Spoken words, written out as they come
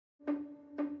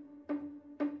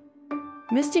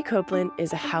Misty Copeland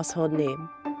is a household name.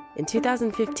 In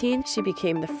 2015, she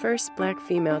became the first Black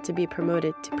female to be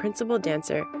promoted to principal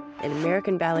dancer in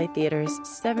American Ballet Theater's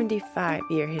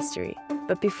 75-year history.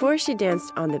 But before she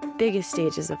danced on the biggest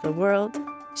stages of the world,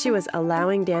 she was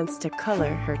allowing dance to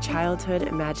color her childhood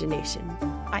imagination.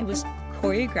 I was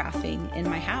choreographing in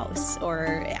my house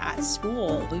or at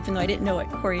school, even though I didn't know what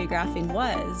choreographing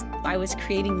was. I was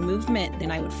creating movement,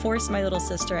 and I would force my little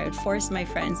sister, I would force my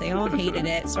friends. They all hated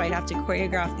it, so I'd have to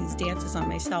choreograph these dances on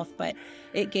myself, but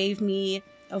it gave me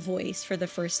a voice for the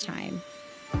first time.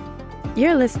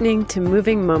 You're listening to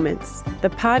Moving Moments,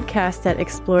 the podcast that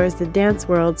explores the dance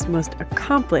world's most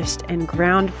accomplished and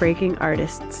groundbreaking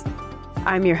artists.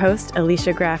 I'm your host,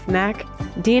 Alicia Graff Mack,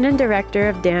 Dean and Director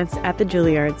of Dance at the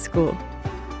Juilliard School.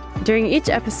 During each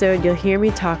episode, you'll hear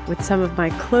me talk with some of my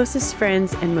closest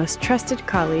friends and most trusted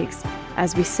colleagues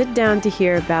as we sit down to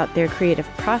hear about their creative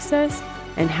process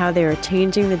and how they are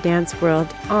changing the dance world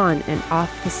on and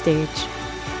off the stage.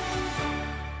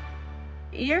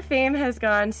 Your fame has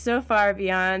gone so far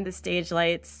beyond the stage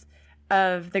lights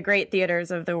of the great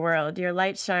theaters of the world. Your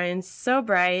light shines so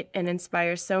bright and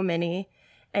inspires so many,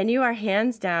 and you are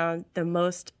hands down the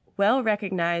most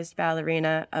well-recognized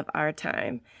ballerina of our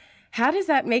time. How does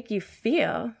that make you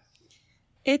feel?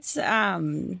 It's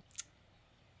not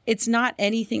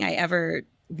anything I ever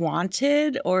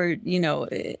wanted or,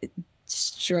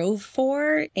 strove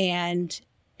for. And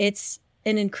it's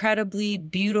an incredibly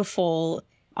beautiful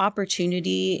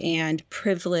opportunity and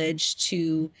privilege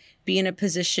to be in a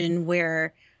position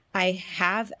where I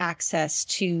have access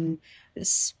to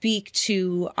speak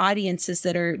to audiences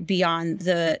that are beyond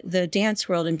the dance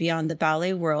world and beyond the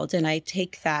ballet world. And I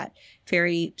take that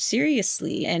very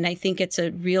seriously. And I think it's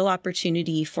a real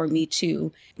opportunity for me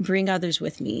to bring others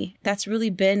with me. That's really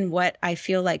been what I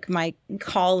feel like my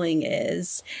calling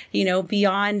is,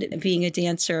 beyond being a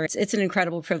dancer. It's an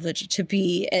incredible privilege to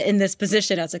be in this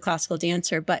position as a classical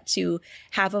dancer, but to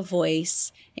have a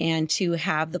voice and to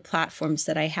have the platforms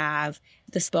that I have.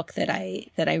 This book that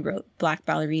I wrote, Black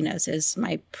Ballerinas, is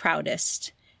my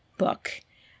proudest book.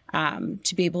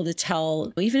 To be able to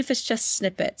tell, even if it's just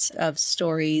snippets of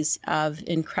stories of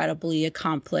incredibly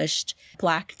accomplished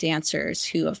Black dancers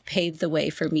who have paved the way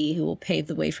for me, who will pave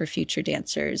the way for future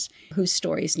dancers, whose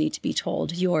stories need to be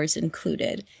told, yours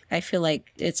included. I feel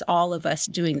like it's all of us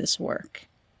doing this work.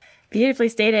 Beautifully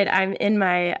stated. I'm in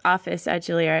my office at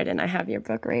Juilliard, and I have your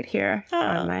book right here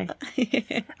on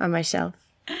my shelf.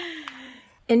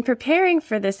 In preparing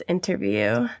for this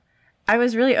interview, I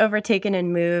was really overtaken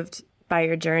and moved by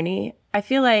your journey. I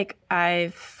feel like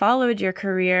I've followed your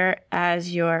career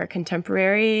as your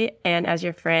contemporary and as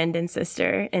your friend and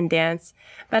sister in dance,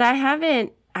 but I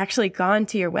haven't actually gone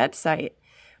to your website,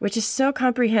 which is so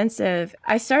comprehensive.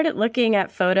 I started looking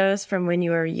at photos from when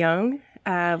you were young,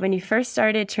 when you first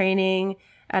started training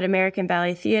at American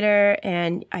Ballet Theater,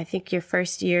 and I think your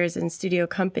first years in Studio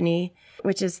Company,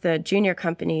 which is the junior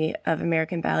company of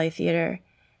American Ballet Theater.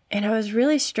 And I was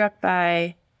really struck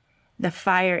by the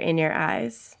fire in your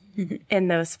eyes in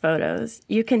those photos.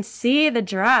 You can see the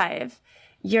drive.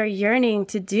 You're yearning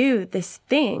to do this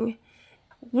thing.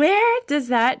 Where does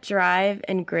that drive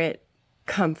and grit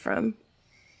come from?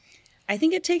 I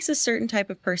think it takes a certain type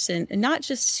of person, and not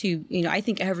just to, I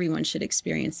think everyone should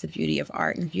experience the beauty of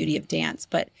art and beauty of dance,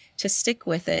 but to stick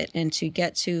with it and to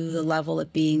get to the level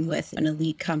of being with an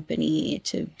elite company,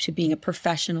 to being a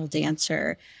professional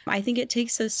dancer. I think it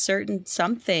takes a certain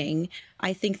something.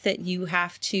 I think that you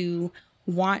have to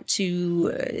want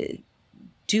to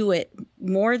do it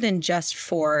more than just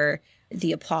for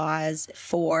the applause,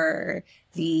 for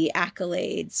the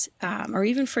accolades, or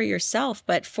even for yourself,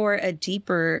 but for a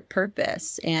deeper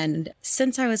purpose. And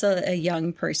since I was a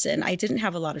young person, I didn't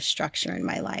have a lot of structure in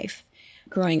my life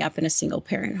growing up in a single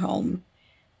parent home.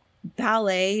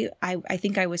 Ballet, I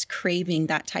think I was craving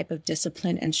that type of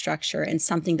discipline and structure and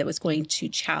something that was going to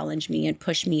challenge me and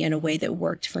push me in a way that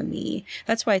worked for me.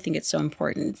 That's why I think it's so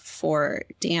important for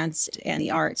dance and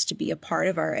the arts to be a part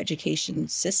of our education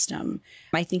system.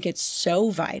 I think it's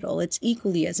so vital. It's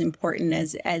equally as important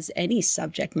as any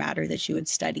subject matter that you would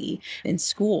study in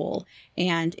school.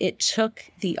 And it took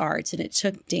the arts and it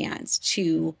took dance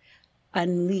to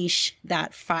unleash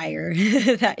that fire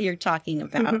that you're talking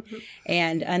about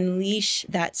and unleash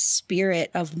that spirit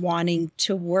of wanting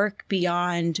to work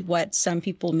beyond what some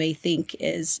people may think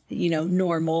is,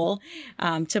 normal,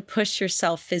 to push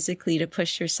yourself physically, to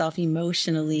push yourself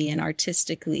emotionally and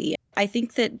artistically. I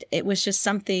think that it was just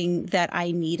something that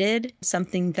I needed,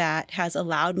 something that has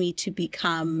allowed me to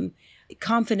become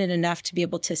confident enough to be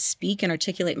able to speak and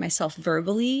articulate myself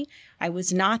verbally. I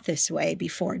was not this way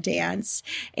before dance.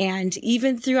 And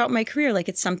even throughout my career, like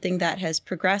it's something that has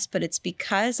progressed, but it's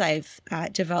because I've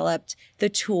developed the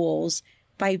tools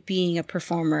by being a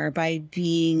performer, by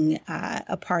being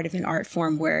a part of an art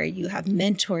form where you have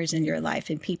mentors in your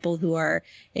life and people who are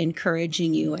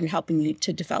encouraging you and helping you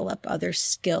to develop other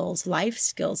skills, life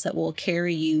skills that will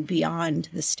carry you beyond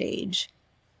the stage.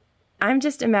 I'm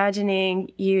just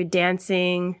imagining you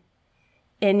dancing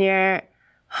in your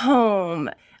home,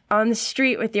 on the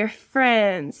street with your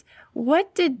friends.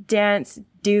 What did dance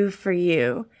do for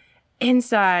you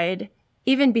inside,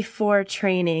 even before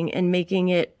training and making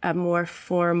it a more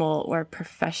formal or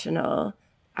professional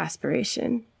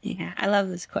aspiration? Yeah, I love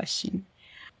this question.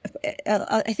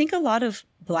 I think a lot of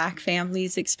Black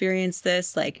families experience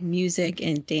this, like music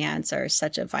and dance are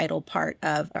such a vital part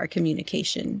of our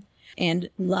communication and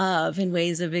love and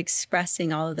ways of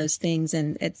expressing all of those things.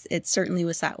 And it certainly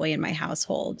was that way in my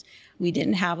household. We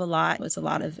didn't have a lot. It was a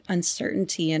lot of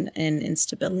uncertainty and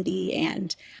instability.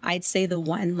 And I'd say the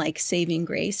one like saving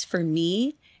grace for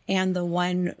me and the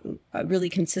one really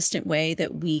consistent way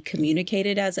that we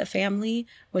communicated as a family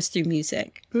was through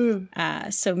music.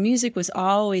 So music was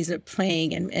always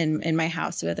playing in my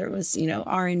house, whether it was,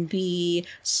 R&B,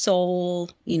 soul,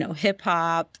 hip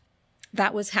hop.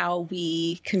 That was how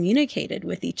we communicated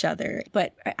with each other.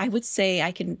 But I would say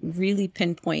I can really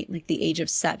pinpoint like the age of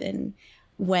 7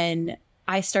 when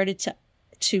I started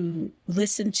to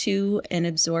listen to and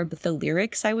absorb the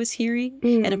lyrics I was hearing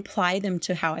and apply them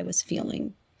to how I was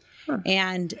feeling.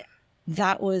 And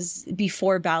that was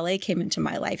before ballet came into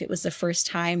my life. It was the first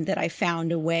time that I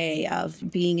found a way of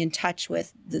being in touch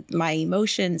with my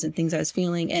emotions and things I was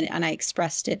feeling. And I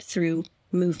expressed it through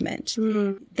movement,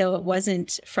 though it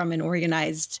wasn't from an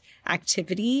organized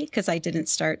activity because I didn't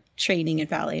start training in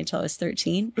ballet until I was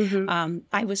 13.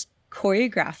 I was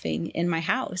choreographing in my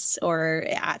house or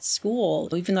at school,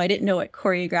 even though I didn't know what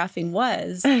choreographing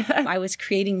was. I was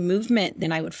creating movement.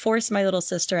 Then I would force my little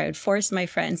sister, I would force my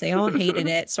friends. They all hated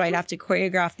it. So I'd have to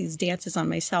choreograph these dances on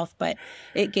myself. But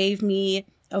it gave me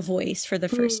a voice for the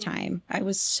first time. I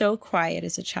was so quiet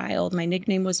as a child. My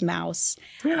nickname was Mouse.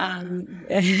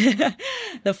 The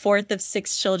fourth of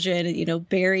 6 children,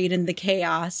 buried in the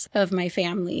chaos of my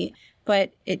family.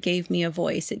 But it gave me a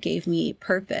voice. It gave me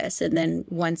purpose. And then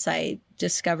once I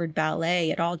discovered ballet,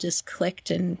 it all just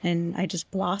clicked and I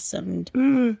just blossomed.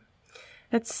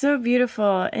 That's so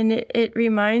beautiful. And it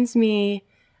reminds me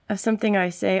of something I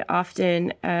say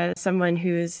often as someone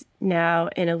who's now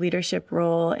in a leadership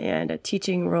role and a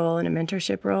teaching role and a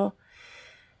mentorship role.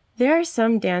 There are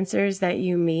some dancers that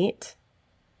you meet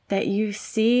that you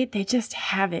see, they just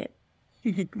have it,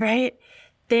 right?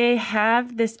 They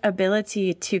have this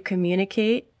ability to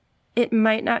communicate. It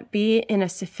might not be in a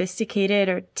sophisticated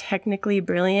or technically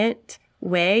brilliant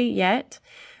way yet,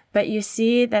 but you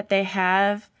see that they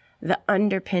have the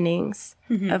underpinnings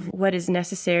of what is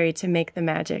necessary to make the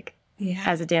magic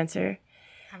as a dancer.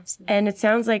 Absolutely. And it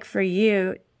sounds like for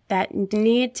you, that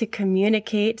need to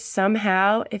communicate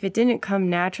somehow, if it didn't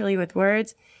come naturally with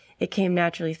words, it came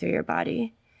naturally through your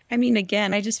body. I mean,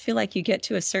 again, I just feel like you get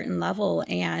to a certain level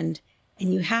and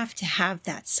you have to have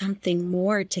that something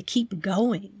more to keep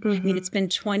going. I mean, it's been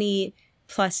 20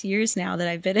 plus years now that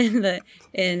I've been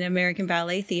in American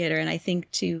Ballet Theater. And I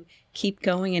think to keep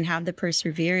going and have the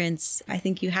perseverance, I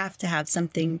think you have to have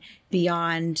something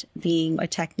beyond being a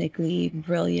technically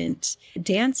brilliant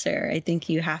dancer. I think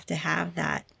you have to have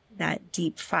that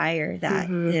deep fire that,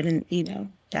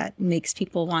 that makes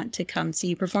people want to come see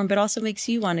you perform, but also makes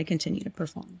you want to continue to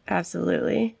perform.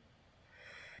 Absolutely.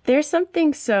 There's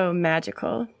something so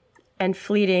magical and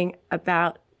fleeting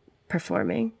about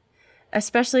performing,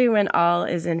 especially when all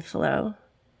is in flow.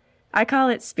 I call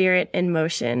it spirit in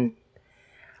motion.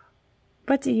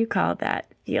 What do you call that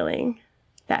feeling,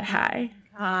 that high?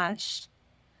 Gosh,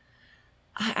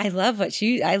 I love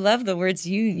the words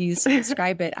you use to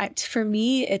describe it. For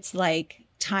me, it's like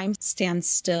time stands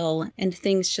still and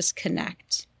things just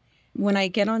connect. When I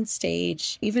get on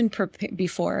stage, even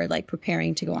before like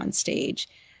preparing to go on stage,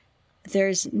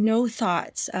 there's no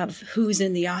thoughts of who's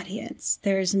in the audience.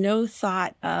 There's no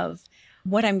thought of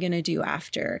what I'm going to do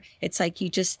after. It's like you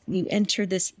enter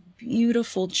this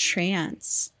beautiful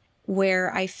trance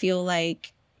where I feel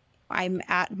like I'm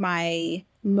at my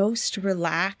most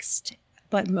relaxed,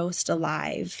 but most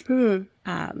alive.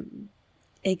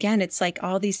 Again, it's like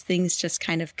all these things just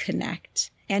kind of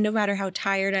connect. And no matter how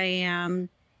tired I am,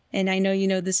 and I know you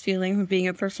know this feeling from being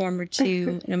a performer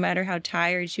too, no matter how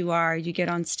tired you are, you get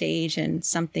on stage and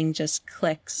something just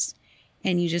clicks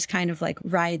and you just kind of like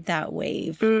ride that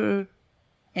wave.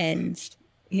 And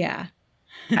yeah,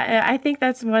 I think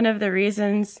that's one of the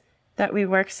reasons that we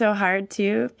work so hard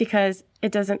too, because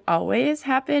it doesn't always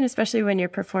happen, especially when you're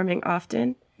performing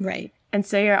often. Right. And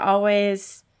so you're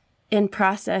always in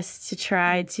process to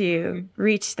try to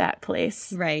reach that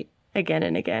place. Right. Again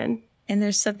and again. And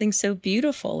there's something so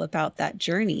beautiful about that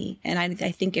journey. And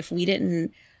I think if we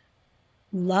didn't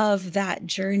love that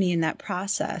journey and that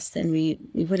process, then we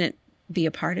wouldn't be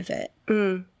a part of it.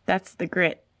 That's the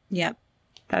grit. Yep.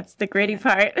 That's the gritty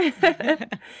part.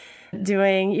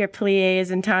 Doing your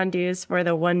pliés and tendus for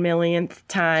the 1,000,000th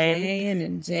time. Day in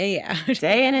and day out.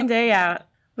 Day in and day out.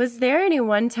 Was there any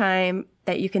one time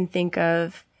that you can think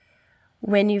of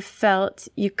when you felt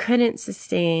you couldn't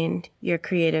sustain your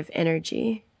creative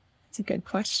energy? That's a good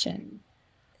question.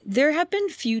 There have been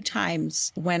few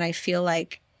times when I feel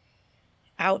like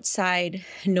outside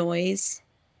noise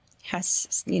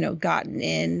has, gotten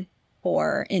in,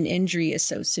 or an injury is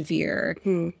so severe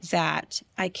that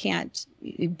I can't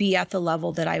be at the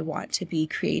level that I want to be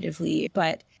creatively.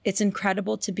 But it's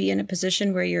incredible to be in a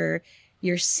position where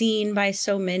you're seen by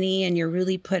so many and you're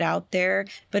really put out there.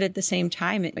 But at the same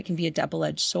time, it can be a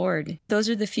double-edged sword. Those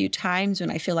are the few times when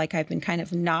I feel like I've been kind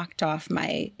of knocked off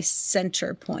my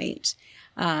center point,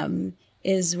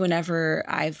 is whenever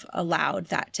I've allowed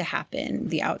that to happen,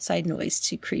 the outside noise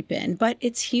to creep in. But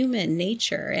it's human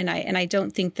nature. And I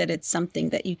don't think that it's something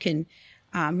that you can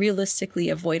realistically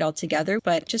avoid altogether.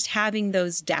 But just having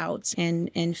those doubts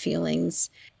and feelings,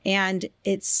 and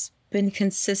it's been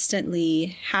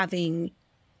consistently having,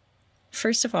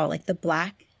 first of all, like the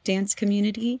Black dance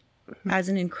community as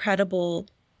an incredible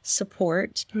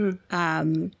support,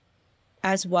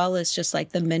 as well as just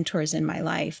like the mentors in my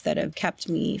life that have kept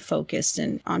me focused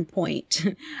and on point,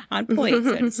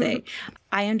 so to say.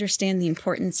 I understand the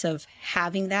importance of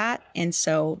having that. And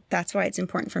so that's why it's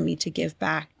important for me to give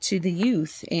back to the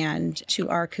youth and to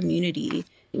our community.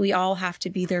 We all have to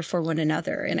be there for one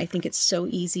another. And I think it's so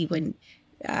easy when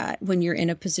you're in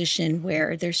a position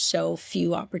where there's so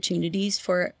few opportunities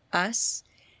for us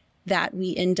that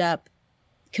we end up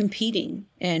competing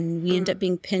and we end up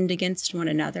being pinned against one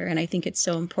another. And I think it's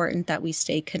so important that we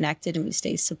stay connected and we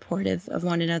stay supportive of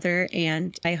one another.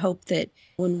 And I hope that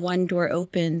when one door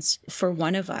opens for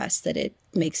one of us, that it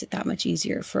makes it that much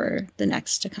easier for the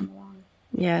next to come along.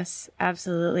 Yes,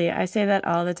 absolutely. I say that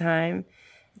all the time.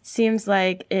 It seems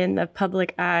like in the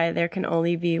public eye, there can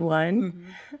only be one.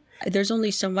 There's only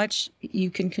so much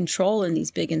you can control in these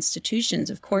big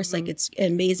institutions. Of course, like it's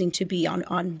amazing to be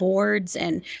on boards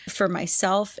and for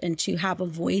myself and to have a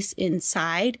voice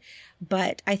inside.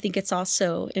 But I think it's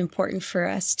also important for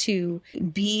us to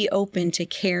be open to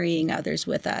carrying others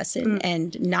with us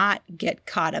and not get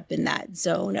caught up in that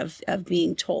zone of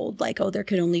being told like, oh, there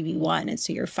can only be one. And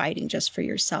so you're fighting just for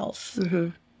yourself.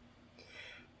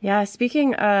 Yeah.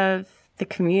 Speaking of the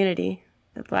community,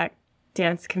 the Black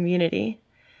dance community,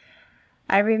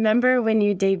 I remember when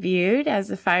you debuted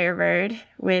as a Firebird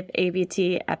with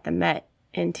ABT at the Met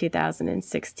in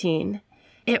 2016.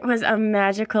 It was a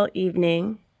magical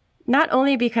evening, not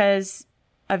only because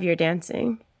of your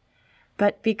dancing,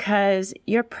 but because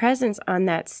your presence on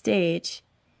that stage,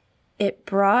 it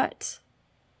brought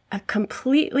a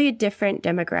completely different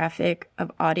demographic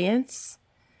of audience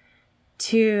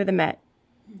to the Met.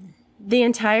 The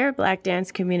entire Black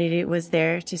dance community was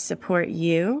there to support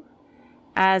you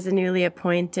as a newly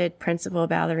appointed principal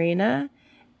ballerina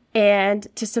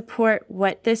and to support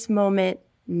what this moment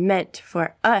meant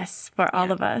for us, for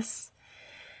all of us.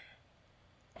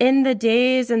 In the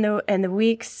days and the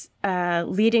weeks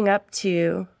leading up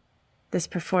to this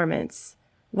performance,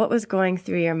 what was going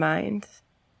through your mind?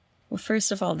 Well,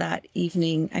 first of all, that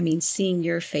evening, seeing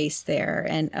your face there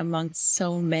and amongst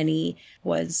so many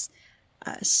was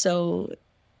so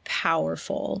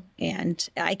powerful. And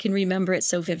I can remember it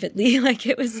so vividly, like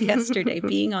it was yesterday,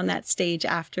 being on that stage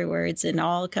afterwards and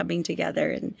all coming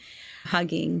together and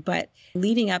hugging. But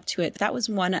leading up to it, that was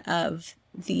one of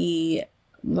the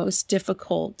most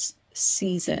difficult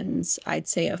seasons, I'd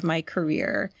say, of my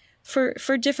career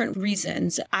for different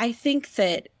reasons. I think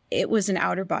that it was an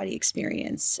outer body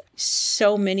experience.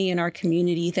 So many in our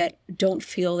community that don't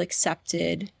feel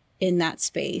accepted in that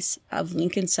space of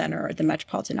Lincoln Center or the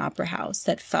Metropolitan Opera House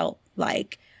that felt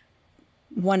like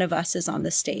one of us is on the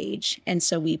stage and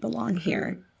so we belong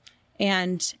here.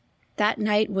 And that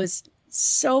night was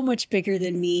so much bigger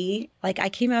than me. Like I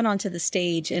came out onto the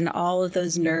stage and all of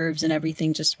those nerves and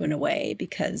everything just went away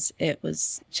because it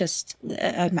was just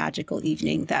a magical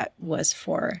evening that was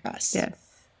for us.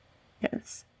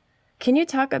 Yes. Can you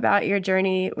talk about your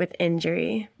journey with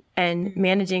injury and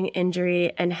managing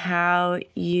injury and how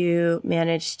you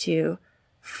managed to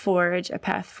forge a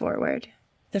path forward?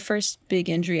 The first big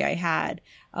injury I had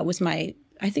was I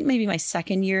think maybe my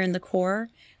second year in the Corps.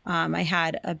 I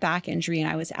had a back injury and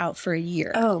I was out for a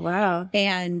year. Oh, wow.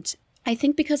 And I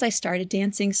think because I started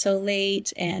dancing so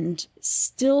late and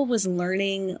still was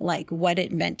learning like what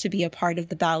it meant to be a part of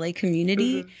the ballet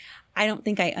community, I don't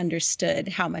think I understood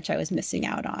how much I was missing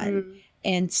out on.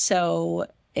 And so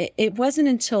it wasn't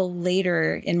until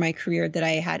later in my career that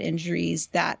I had injuries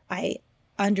that I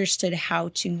understood how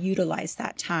to utilize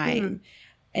that time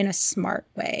in a smart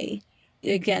way.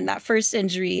 Again, that first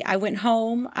injury, I went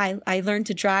home, I learned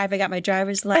to drive, I got my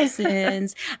driver's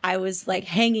license, I was like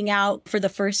hanging out for the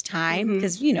first time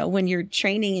because, you know, when you're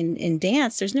training in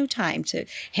dance, there's no time to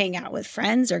hang out with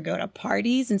friends or go to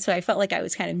parties. And so I felt like I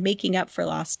was kind of making up for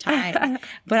lost time,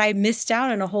 but I missed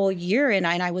out on a whole year and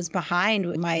I was behind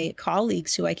with my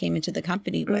colleagues who I came into the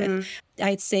company with.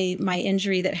 I'd say my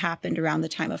injury that happened around the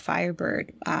time of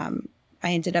Firebird,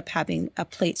 I ended up having a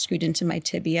plate screwed into my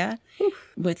tibia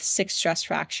with 6 stress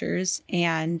fractures.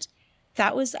 And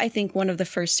that was, I think, one of the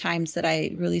first times that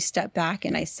I really stepped back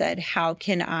and I said, how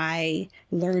can I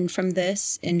learn from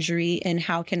this injury and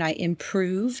how can I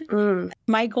improve?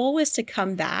 My goal was to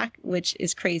come back, which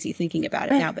is crazy thinking about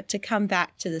it now, but to come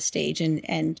back to the stage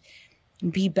and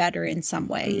be better in some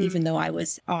way, even though I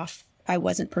was off. I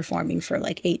wasn't performing for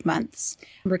like 8 months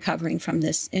recovering from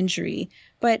this injury,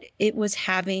 but it was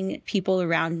having people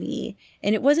around me.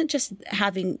 And it wasn't just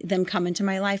having them come into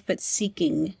my life, but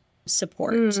seeking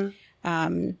support.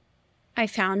 I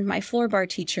found my floor bar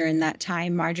teacher in that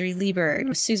time, Marjorie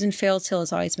Liebert. Susan Failshill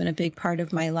has always been a big part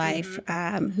of my life,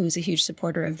 who's a huge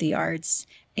supporter of the arts.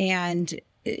 And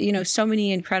you know, so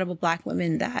many incredible Black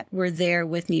women that were there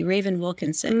with me. Raven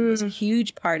Wilkinson was a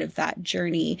huge part of that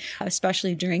journey,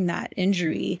 especially during that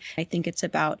injury. I think it's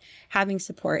about having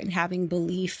support and having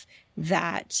belief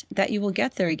that you will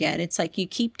get there again. It's like you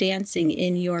keep dancing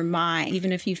in your mind,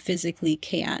 even if you physically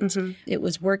can't. It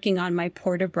was working on my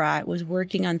port de bras. It was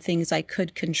working on things I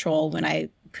could control when I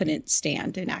couldn't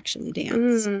stand and actually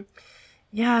dance.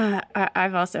 Yeah,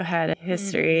 I've also had a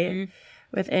history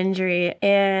with injury.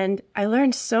 And I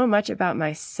learned so much about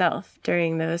myself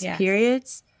during those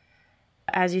periods.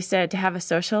 As you said, to have a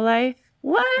social life.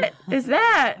 What is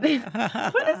that?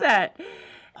 What is that?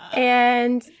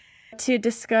 And to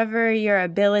discover your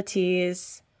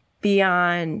abilities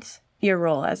beyond your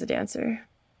role as a dancer.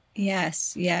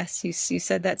 Yes. You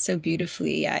said that so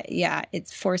beautifully. Yeah, it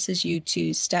forces you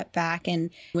to step back. And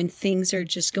when things are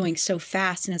just going so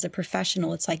fast, and as a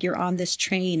professional, it's like you're on this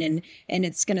train and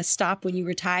it's going to stop when you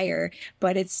retire.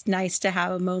 But it's nice to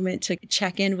have a moment to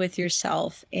check in with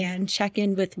yourself and check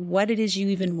in with what it is you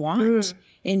even want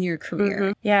in your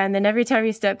career. Yeah. And then every time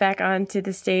you step back onto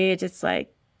the stage, it's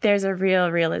like there's a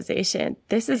real realization.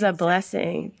 This is a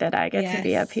blessing that I get to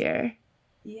be up here.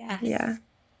 Yes. Yeah.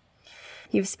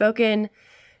 You've spoken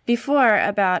before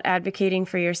about advocating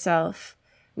for yourself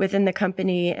within the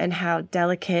company and how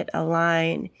delicate a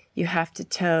line you have to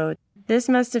toe. This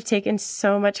must have taken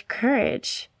so much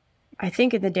courage, I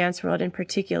think in the dance world in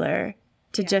particular,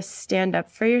 to just stand up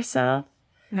for yourself.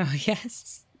 Oh,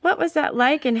 yes. What was that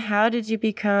like and how did you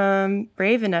become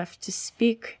brave enough to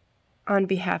speak on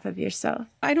behalf of yourself?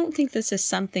 I don't think this is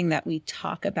something that we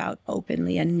talk about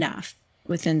openly enough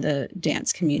within the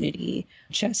dance community.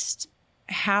 Just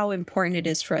how important it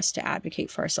is for us to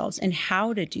advocate for ourselves and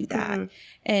how to do that.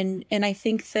 And I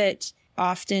think that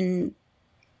often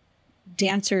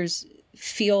dancers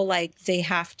feel like they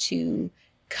have to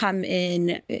come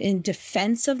in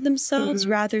defense of themselves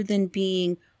rather than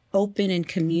being open and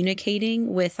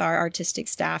communicating with our artistic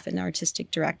staff and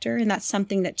artistic director. And that's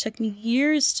something that took me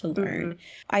years to learn.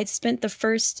 I'd spent the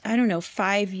first,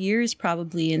 5 years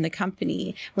probably in the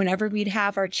company. Whenever we'd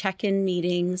have our check-in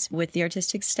meetings with the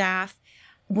artistic staff,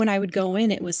 when I would go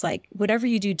in, it was like, whatever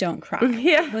you do, don't cry.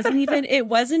 It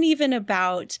wasn't even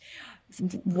about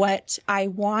what I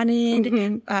wanted,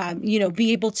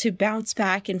 be able to bounce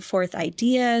back and forth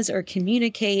ideas or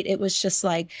communicate. It was just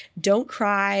like, don't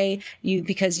cry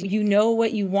because you know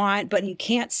what you want, but you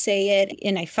can't say it.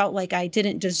 And I felt like I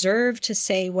didn't deserve to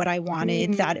say what I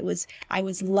wanted, that I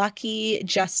was lucky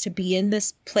just to be in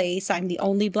this place. I'm the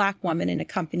only Black woman in a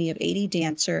company of 80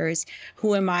 dancers.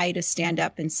 Who am I to stand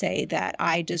up and say that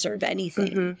I deserve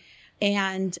anything?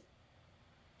 And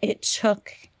it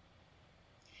took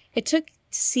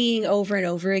seeing over and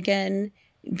over again,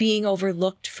 being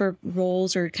overlooked for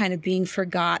roles or kind of being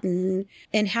forgotten,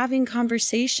 and having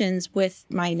conversations with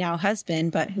my now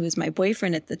husband, but who was my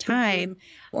boyfriend at the time,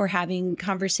 or having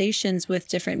conversations with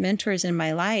different mentors in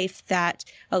my life that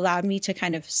allowed me to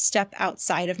kind of step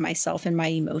outside of myself and my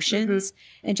emotions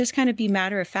and just kind of be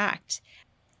matter of fact.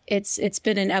 it's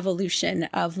been an evolution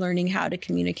of learning how to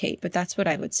communicate. But that's what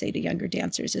I would say to younger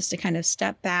dancers, is to kind of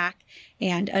step back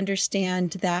and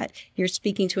understand that you're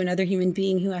speaking to another human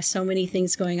being who has so many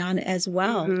things going on as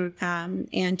well.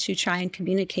 And to try and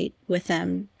communicate with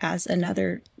them as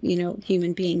another,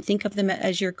 human being. Think of them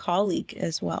as your colleague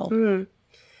as well.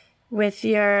 With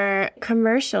your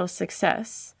commercial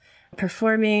success,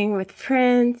 performing with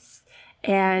Prince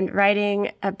and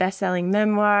writing a best-selling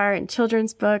memoir and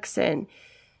children's books and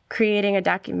creating a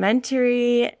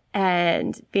documentary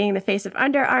and being the face of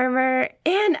Under Armour.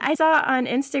 And I saw on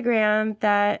Instagram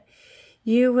that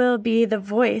you will be the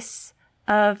voice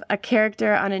of a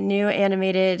character on a new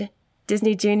animated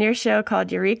Disney Junior show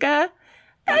called Eureka.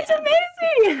 That's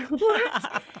amazing!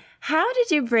 What? How did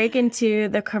you break into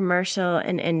the commercial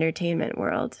and entertainment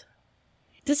world?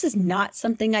 This is not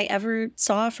something I ever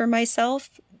saw for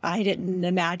myself. I didn't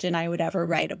imagine I would ever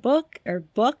write a book or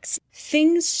books.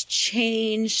 Things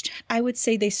changed. I would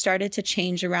say they started to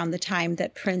change around the time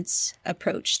that Prince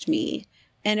approached me.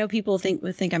 I know people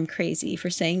would think I'm crazy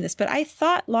for saying this, but I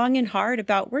thought long and hard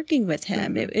about working with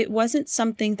him. It wasn't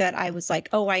something that I was like,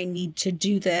 oh, I need to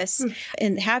do this.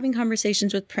 And having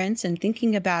conversations with Prince and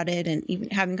thinking about it, and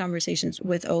even having conversations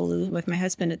with Olu, with my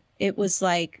husband, it was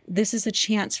like, this is a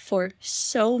chance for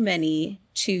so many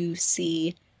to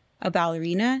see a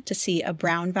ballerina, to see a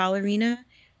brown ballerina.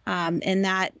 And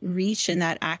that reach and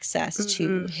that access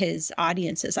to his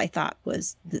audiences, I thought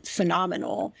was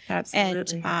phenomenal.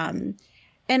 Absolutely.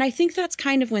 And I think that's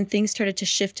kind of when things started to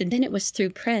shift. And then it was through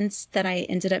Prince that I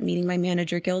ended up meeting my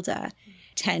manager, Gilda,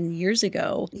 10 years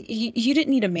ago. You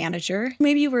didn't need a manager.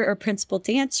 Maybe you were a principal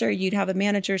dancer. You'd have a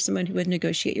manager, someone who would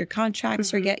negotiate your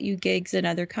contracts or get you gigs in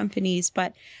other companies.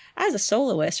 But as a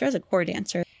soloist or as a core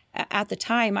dancer, at the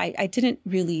time, I didn't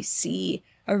really see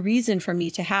a reason for me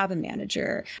to have a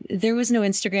manager. There was no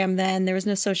Instagram then. There was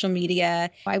no social media.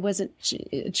 I wasn't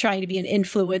trying to be an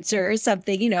influencer or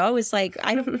something. I was like,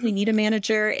 I don't really need a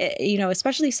manager,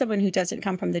 especially someone who doesn't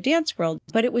come from the dance world.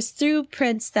 But it was through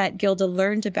Prince that Gilda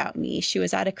learned about me. She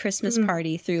was at a Christmas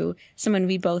party through someone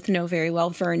we both know very well,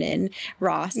 Vernon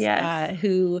Ross,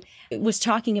 who was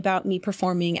talking about me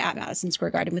performing at Madison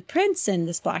Square Garden with Prince and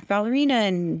this Black ballerina.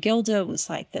 And Gilda was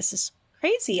like, this is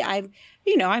crazy.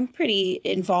 I'm pretty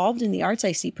involved in the arts.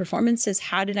 I see performances.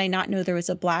 How did I not know there was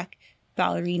a Black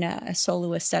ballerina, a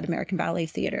soloist at American Ballet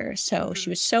Theater? So she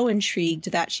was so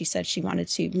intrigued that she said she wanted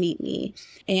to meet me.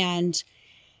 And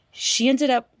we ended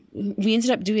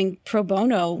up doing pro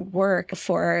bono work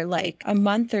for like a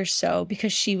month or so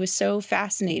because she was so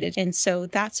fascinated. And so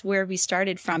that's where we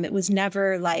started from. It was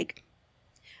never like,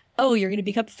 oh, you're going to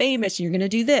become famous, and you're going to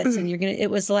do this. And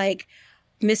it was like,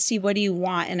 Misty, what do you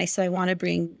want? And I said, I want to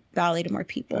bring ballet to more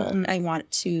people. I want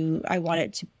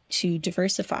it to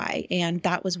diversify. And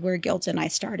that was where Gilda and I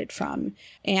started from.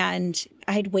 And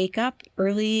I'd wake up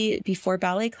early before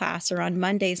ballet class or on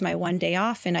Mondays, my one day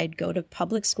off, and I'd go to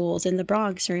public schools in the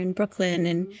Bronx or in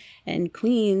Brooklyn and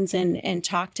Queens and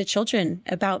talk to children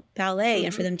about ballet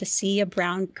and for them to see a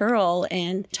brown girl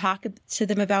and talk to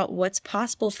them about what's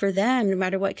possible for them, no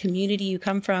matter what community you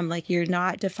come from. Like, you're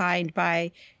not defined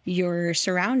by your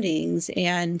surroundings.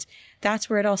 And that's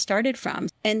where it all started from.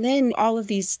 And then all of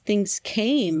these things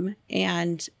came,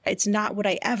 and it's not what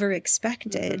I ever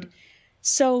expected.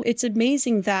 So it's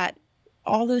amazing that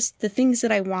the things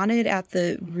that I wanted at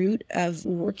the root of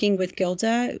working with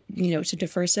Gilda, to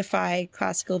diversify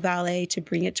classical ballet, to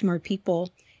bring it to more people,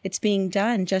 it's being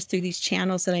done just through these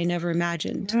channels that I never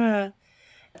imagined.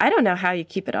 I don't know how you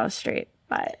keep it all straight,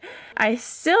 but I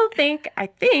think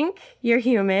you're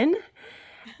human.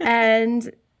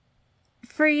 And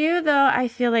for you, though, I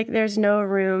feel like there's no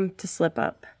room to slip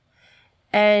up.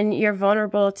 And you're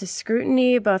vulnerable to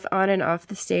scrutiny, both on and off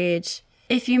the stage.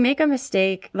 If you make a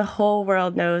mistake, the whole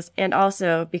world knows, and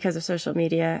also, because of social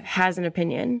media, has an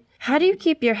opinion. How do you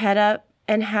keep your head up,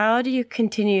 and how do you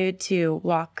continue to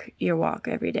walk your walk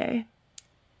every day?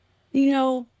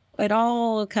 It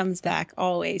all comes back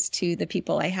always to the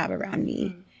people I have around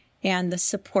me and the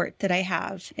support that I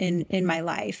have in my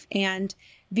life, and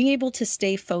being able to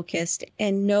stay focused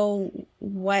and know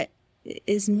what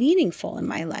is meaningful in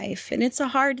my life. And it's a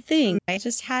hard thing. I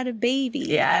just had a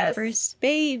baby, my first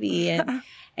baby.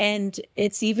 And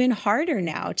it's even harder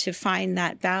now to find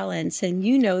that balance. And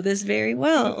you know this very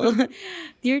well.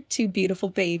 You're two beautiful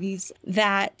babies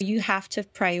that you have to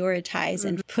prioritize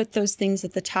and put those things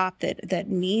at the top that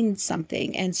mean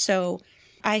something. And so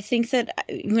I think that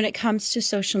when it comes to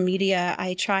social media,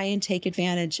 I try and take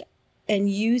advantage and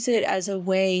use it as a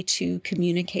way to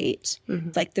communicate,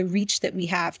 like the reach that we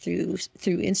have through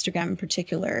Instagram in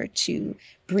particular to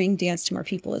bring dance to more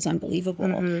people is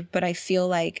unbelievable. But I feel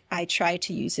like I try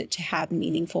to use it to have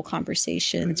meaningful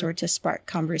conversations or to spark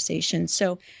conversations.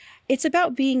 So it's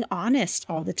about being honest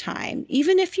all the time.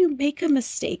 Even if you make a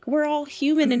mistake, we're all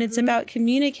human, and it's about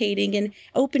communicating and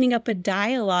opening up a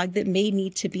dialogue that may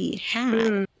need to be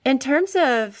had. In terms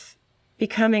of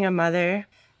becoming a mother,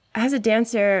 as a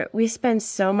dancer, we spend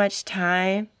so much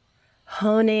time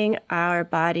honing our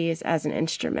bodies as an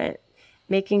instrument,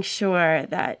 making sure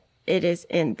that it is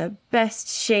in the best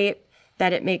shape,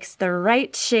 that it makes the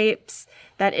right shapes,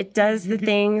 that it does the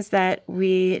things that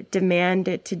we demand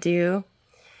it to do.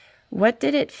 What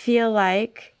did it feel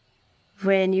like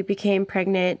when you became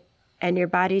pregnant and your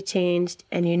body changed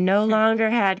and you no longer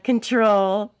had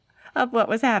control of what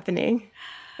was happening?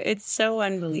 It's so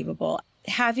unbelievable.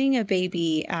 Having a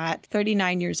baby at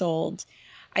 39 years old,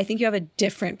 I think you have a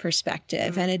different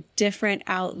perspective and a different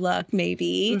outlook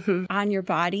maybe on your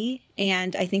body.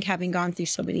 And I think having gone through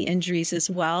so many injuries as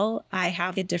well, I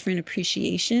have a different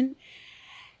appreciation.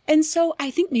 And so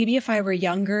I think maybe if I were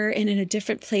younger and in a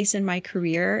different place in my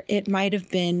career, it might have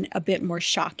been a bit more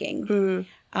shocking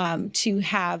to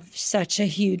have such a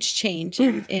huge change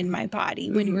in my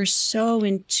body when we're so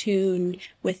in tune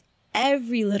with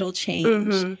every little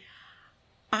change.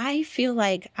 I feel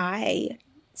like I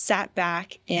sat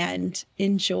back and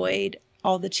enjoyed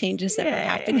all the changes that were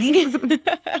happening.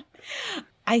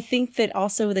 I think that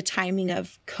also the timing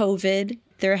of COVID,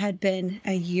 there had been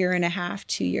a year and a half,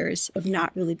 2 years of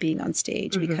not really being on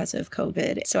stage because of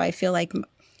COVID. So I feel like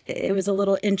it was a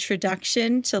little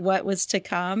introduction to what was to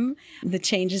come, the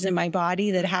changes in my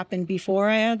body that happened before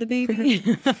I had the baby.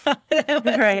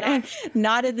 Right.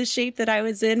 Not in the shape that I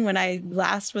was in when I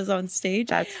last was on stage.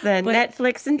 That's the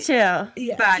Netflix and chill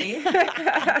body.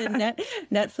 The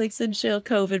Netflix and chill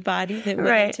COVID body that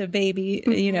went into baby,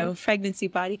 pregnancy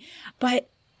body. But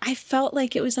I felt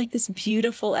like it was like this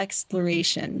beautiful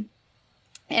exploration.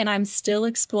 And I'm still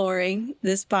exploring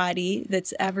this body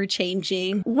that's ever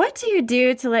changing. What do you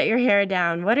do to let your hair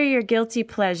down? What are your guilty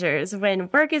pleasures when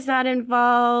work is not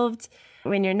involved,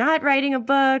 when you're not writing a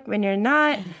book, when you're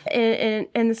not in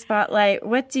the spotlight?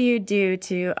 What do you do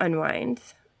to unwind?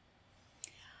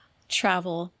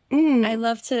 Travel. I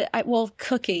love to,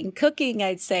 cooking. Cooking,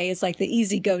 I'd say, is like the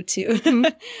easy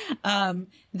go-to.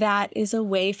 That is a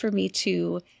way for me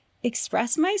to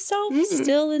express myself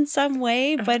still in some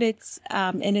way, but it's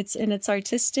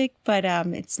artistic, but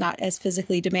it's not as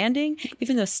physically demanding,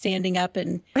 even though standing up,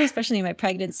 and especially in my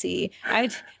pregnancy, I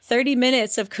had 30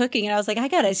 minutes of cooking and I was like, I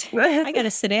gotta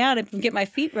sit down and get my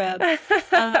feet rubbed.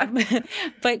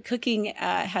 But cooking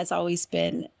has always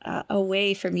been a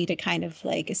way for me to kind of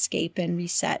like escape and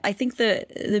reset. I think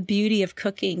the beauty of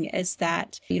cooking is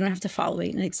that you don't have to follow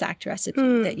an exact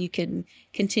recipe, that you can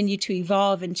continue to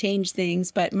evolve and change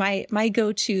things. But my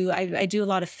go-to, I do a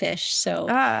lot of fish. So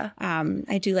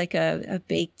I do like a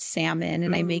baked salmon,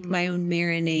 and I make my own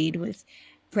marinade with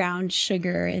brown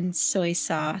sugar and soy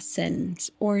sauce and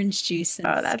orange juice and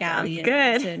that scallions. Sounds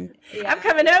good. And, I'm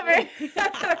coming over.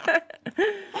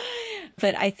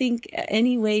 But I think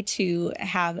any way to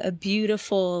have a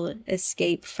beautiful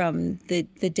escape from the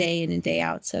day in and day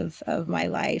outs of my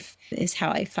life is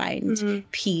how I find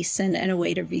peace and a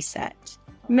way to reset.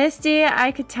 Misty,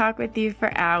 I could talk with you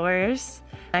for hours.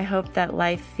 I hope that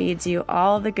life feeds you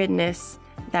all the goodness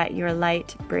that your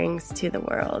light brings to the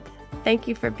world. Thank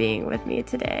you for being with me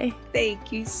today.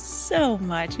 Thank you so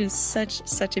much. It was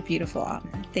such a beautiful honor.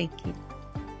 Thank you.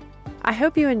 I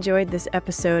hope you enjoyed this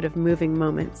episode of Moving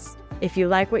Moments. If you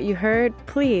like what you heard,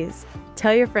 please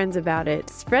tell your friends about it.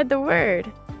 Spread the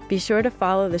word. Be sure to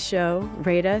follow the show,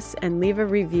 rate us, and leave a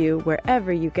review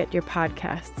wherever you get your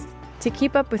podcasts. To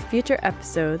keep up with future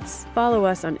episodes, follow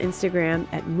us on Instagram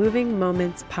at Moving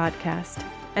Moments Podcast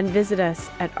and visit us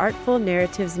at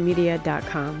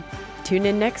artfulnarrativesmedia.com. Tune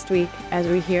in next week as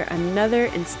we hear another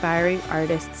inspiring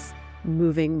artist's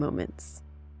moving moments.